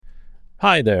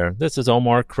Hi there, this is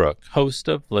Omar Crook, host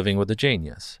of Living with a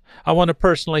Genius. I want to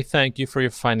personally thank you for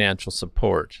your financial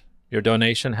support. Your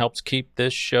donation helps keep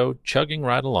this show chugging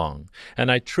right along,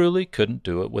 and I truly couldn't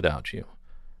do it without you.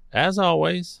 As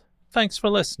always, thanks for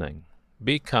listening.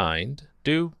 Be kind,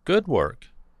 do good work,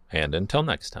 and until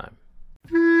next time.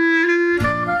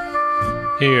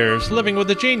 Here's Living with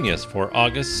a Genius for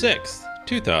August 6th,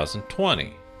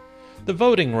 2020. The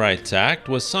Voting Rights Act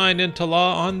was signed into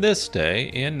law on this day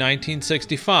in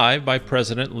 1965 by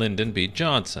President Lyndon B.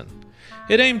 Johnson.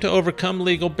 It aimed to overcome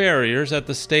legal barriers at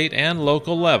the state and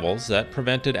local levels that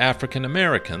prevented African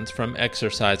Americans from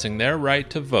exercising their right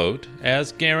to vote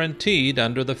as guaranteed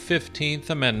under the 15th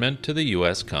Amendment to the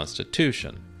U.S.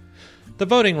 Constitution. The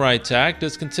Voting Rights Act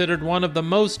is considered one of the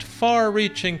most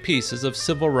far-reaching pieces of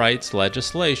civil rights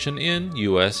legislation in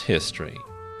U.S. history.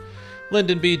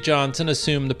 Lyndon B. Johnson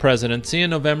assumed the presidency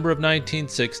in November of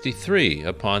 1963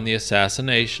 upon the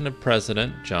assassination of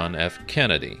President John F.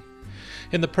 Kennedy.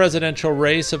 In the presidential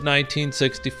race of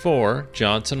 1964,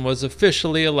 Johnson was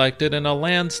officially elected in a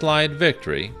landslide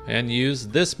victory and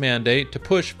used this mandate to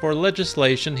push for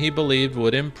legislation he believed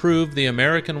would improve the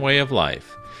American way of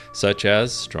life, such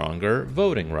as stronger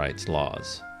voting rights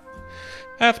laws.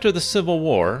 After the Civil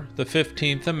War, the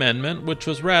 15th Amendment, which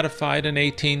was ratified in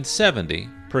 1870,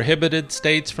 prohibited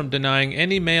states from denying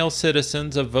any male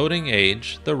citizens of voting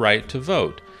age the right to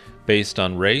vote, based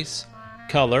on race,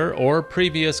 color, or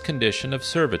previous condition of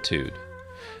servitude.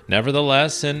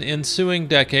 Nevertheless, in ensuing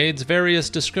decades, various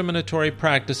discriminatory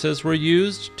practices were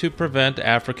used to prevent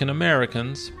African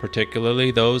Americans, particularly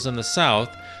those in the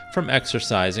South, from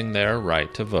exercising their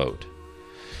right to vote.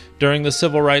 During the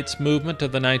civil rights movement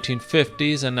of the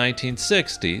 1950s and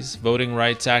 1960s, voting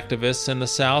rights activists in the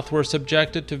South were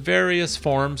subjected to various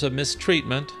forms of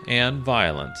mistreatment and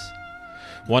violence.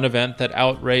 One event that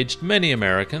outraged many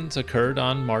Americans occurred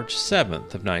on March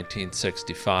 7th of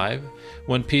 1965,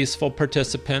 when peaceful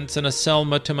participants in a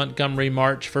Selma to Montgomery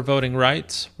March for Voting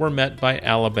Rights were met by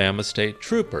Alabama state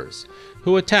troopers,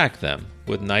 who attacked them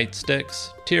with nightsticks,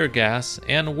 tear gas,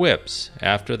 and whips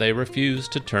after they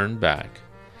refused to turn back.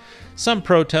 Some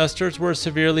protesters were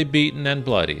severely beaten and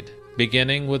bloodied,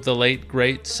 beginning with the late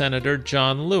great Senator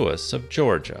John Lewis of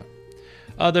Georgia.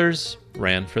 Others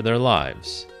ran for their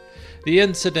lives. The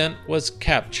incident was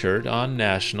captured on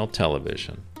national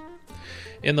television.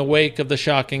 In the wake of the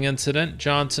shocking incident,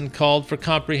 Johnson called for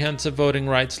comprehensive voting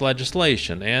rights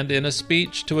legislation, and in a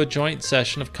speech to a joint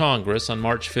session of Congress on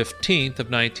March 15th of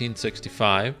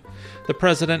 1965, the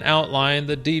president outlined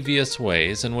the devious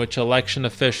ways in which election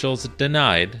officials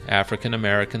denied African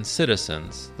American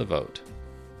citizens the vote.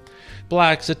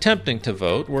 Blacks attempting to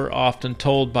vote were often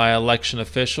told by election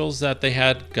officials that they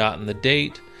had gotten the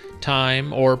date,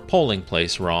 time, or polling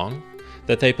place wrong,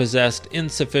 that they possessed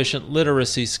insufficient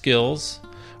literacy skills,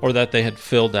 or that they had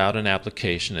filled out an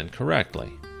application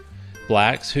incorrectly.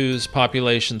 Blacks, whose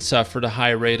population suffered a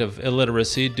high rate of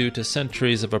illiteracy due to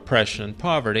centuries of oppression and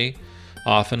poverty,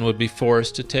 often would be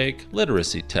forced to take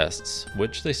literacy tests,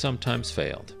 which they sometimes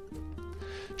failed.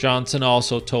 Johnson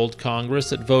also told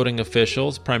Congress that voting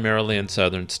officials, primarily in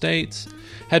southern states,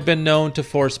 had been known to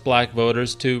force black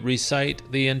voters to recite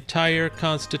the entire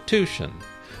Constitution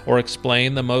or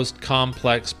explain the most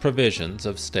complex provisions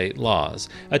of state laws,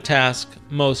 a task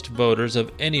most voters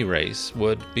of any race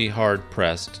would be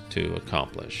hard-pressed to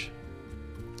accomplish.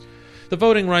 The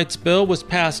Voting Rights Bill was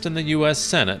passed in the U.S.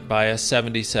 Senate by a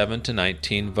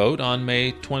 77-19 vote on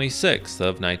May 26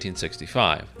 of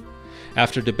 1965.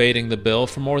 After debating the bill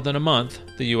for more than a month,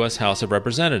 the U.S. House of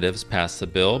Representatives passed the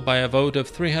bill by a vote of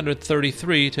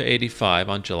 333 to 85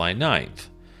 on July 9th.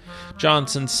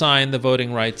 Johnson signed the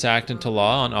Voting Rights Act into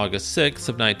law on August 6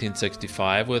 of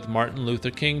 1965 with Martin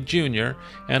Luther King Jr.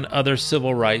 and other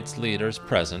civil rights leaders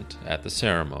present at the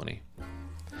ceremony.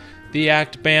 The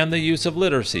act banned the use of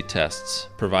literacy tests,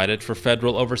 provided for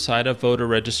federal oversight of voter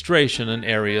registration in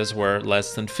areas where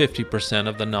less than 50%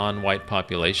 of the non-white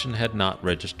population had not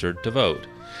registered to vote,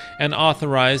 and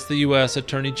authorized the U.S.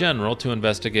 Attorney General to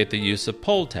investigate the use of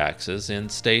poll taxes in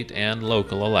state and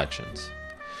local elections.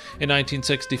 In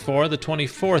 1964, the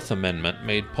 24th Amendment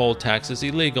made poll taxes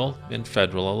illegal in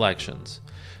federal elections.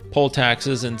 Poll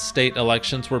taxes in state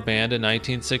elections were banned in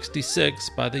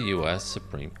 1966 by the U.S.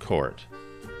 Supreme Court.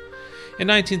 In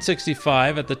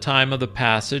 1965, at the time of the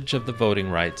passage of the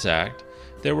Voting Rights Act,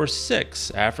 there were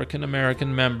 6 African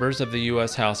American members of the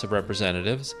U.S. House of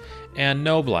Representatives and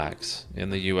no blacks in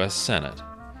the U.S. Senate.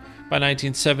 By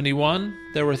 1971,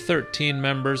 there were 13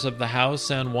 members of the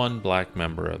House and 1 black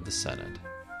member of the Senate.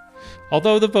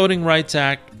 Although the Voting Rights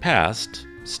Act passed,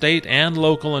 state and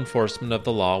local enforcement of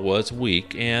the law was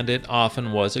weak, and it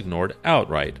often was ignored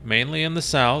outright, mainly in the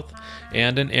South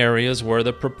and in areas where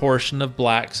the proportion of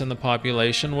blacks in the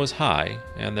population was high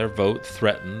and their vote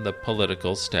threatened the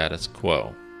political status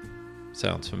quo.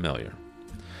 Sounds familiar.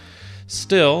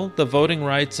 Still, the Voting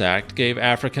Rights Act gave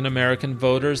African American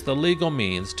voters the legal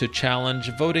means to challenge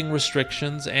voting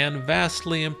restrictions and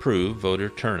vastly improve voter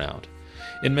turnout.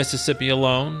 In Mississippi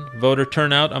alone, voter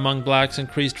turnout among blacks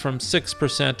increased from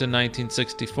 6% in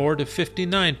 1964 to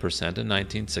 59% in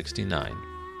 1969.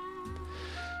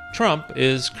 Trump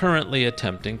is currently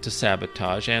attempting to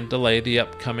sabotage and delay the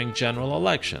upcoming general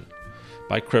election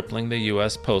by crippling the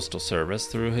U.S. Postal Service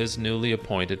through his newly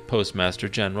appointed Postmaster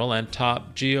General and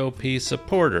top GOP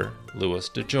supporter, Louis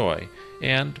DeJoy,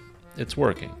 and it's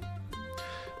working.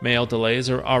 Mail delays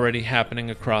are already happening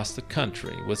across the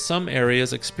country, with some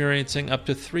areas experiencing up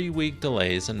to 3-week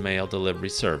delays in mail delivery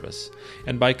service,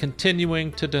 and by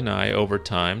continuing to deny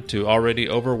overtime to already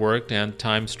overworked and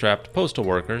time-strapped postal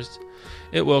workers,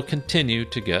 it will continue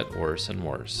to get worse and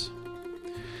worse.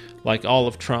 Like all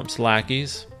of Trump's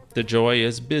lackeys, DeJoy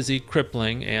is busy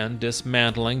crippling and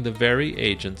dismantling the very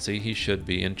agency he should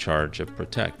be in charge of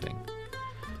protecting.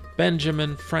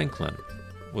 Benjamin Franklin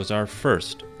was our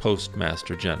first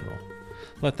Postmaster General.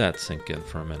 Let that sink in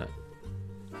for a minute.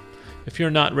 If you're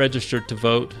not registered to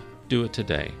vote, do it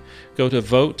today. Go to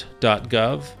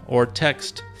vote.gov or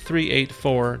text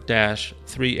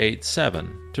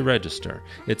 384-387 to register.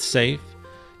 It's safe,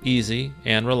 easy,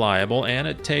 and reliable, and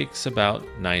it takes about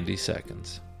 90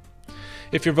 seconds.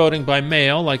 If you're voting by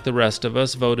mail, like the rest of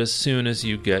us, vote as soon as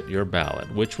you get your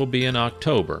ballot, which will be in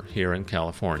October here in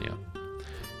California.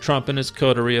 Trump and his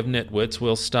coterie of nitwits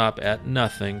will stop at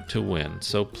nothing to win,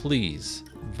 so please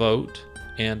vote,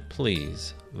 and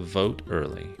please vote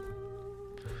early.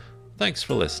 Thanks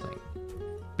for listening.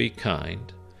 Be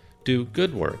kind, do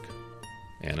good work,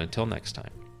 and until next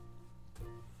time.